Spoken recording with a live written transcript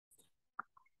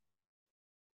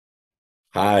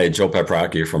Hi, Joe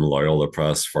Paprocki from Loyola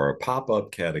Press for a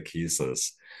pop-up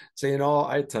catechesis. So,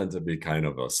 I tend to be kind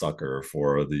of a sucker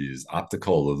for these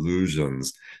optical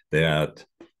illusions that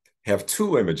have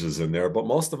two images in there, but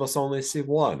most of us only see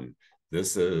one.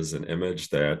 This is an image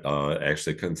that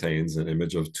actually contains an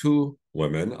image of two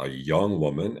women, a young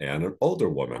woman and an older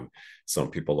woman. Some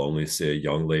people only see a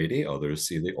young lady, others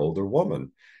see the older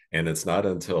woman. And it's not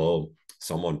until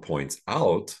someone points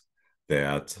out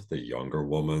that the younger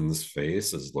woman's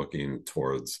face is looking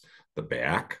towards the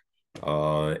back,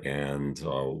 and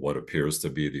what appears to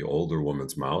be the older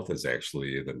woman's mouth is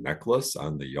actually the necklace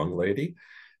on the young lady,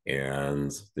 and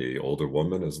the older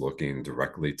woman is looking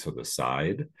directly to the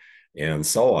side, and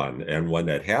so on. And when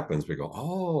that happens, we go,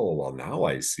 oh, well, now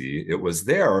I see it was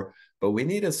there, but we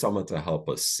needed someone to help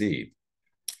us see.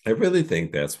 I really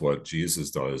think that's what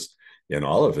Jesus does in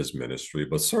all of his ministry,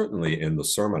 but certainly in the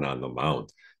Sermon on the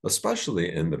Mount,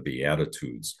 especially in the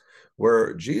Beatitudes,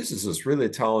 where Jesus is really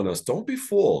telling us don't be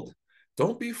fooled.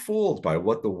 Don't be fooled by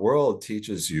what the world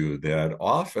teaches you, that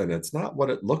often it's not what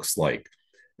it looks like.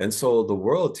 And so the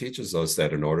world teaches us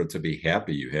that in order to be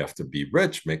happy, you have to be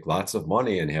rich, make lots of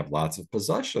money, and have lots of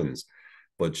possessions.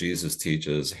 But Jesus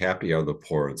teaches, happy are the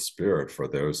poor in spirit, for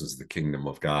theirs is the kingdom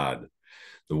of God.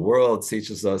 The world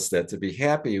teaches us that to be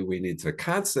happy, we need to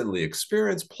constantly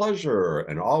experience pleasure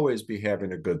and always be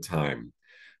having a good time.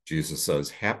 Jesus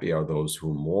says, happy are those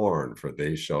who mourn, for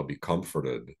they shall be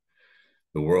comforted.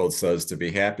 The world says to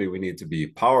be happy, we need to be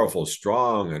powerful,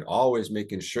 strong, and always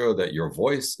making sure that your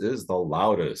voice is the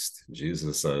loudest.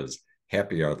 Jesus says,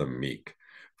 happy are the meek,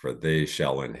 for they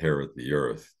shall inherit the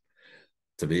earth.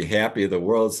 To be happy, the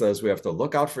world says we have to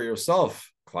look out for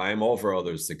yourself, climb over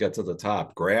others to get to the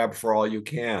top, grab for all you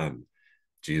can.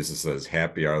 Jesus says,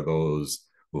 happy are those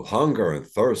who hunger and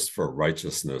thirst for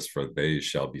righteousness, for they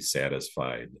shall be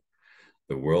satisfied.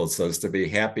 The world says to be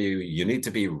happy, you need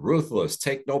to be ruthless,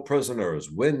 take no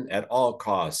prisoners, win at all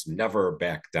costs, never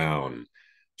back down.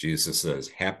 Jesus says,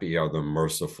 happy are the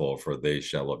merciful, for they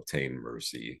shall obtain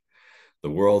mercy.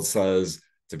 The world says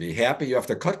to be happy, you have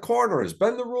to cut corners,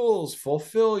 bend the rules,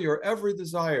 fulfill your every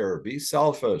desire, be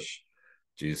selfish.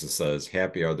 Jesus says,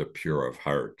 happy are the pure of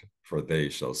heart, for they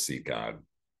shall see God.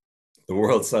 The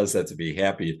world says that to be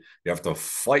happy, you have to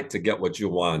fight to get what you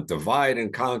want, divide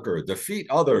and conquer, defeat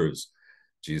others.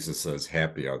 Jesus says,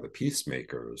 happy are the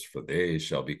peacemakers, for they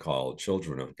shall be called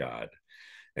children of God.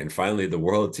 And finally, the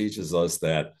world teaches us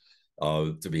that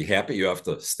to be happy, you have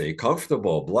to stay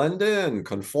comfortable, blend in,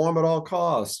 conform at all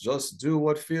costs, just do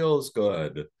what feels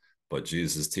good. But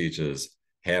Jesus teaches,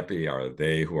 happy are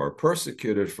they who are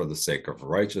persecuted for the sake of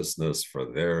righteousness, for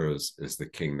theirs is the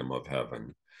kingdom of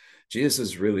heaven.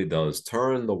 Jesus really does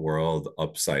turn the world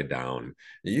upside down.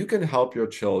 You can help your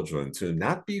children to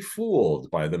not be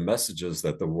fooled by the messages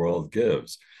that the world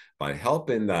gives by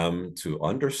helping them to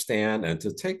understand and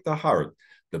to take to heart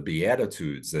the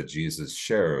Beatitudes that Jesus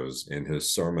shares in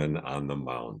his Sermon on the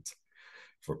Mount.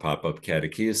 For Pop Up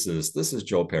Catechesis, this is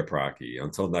Joe Paprocki.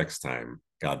 Until next time,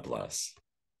 God bless.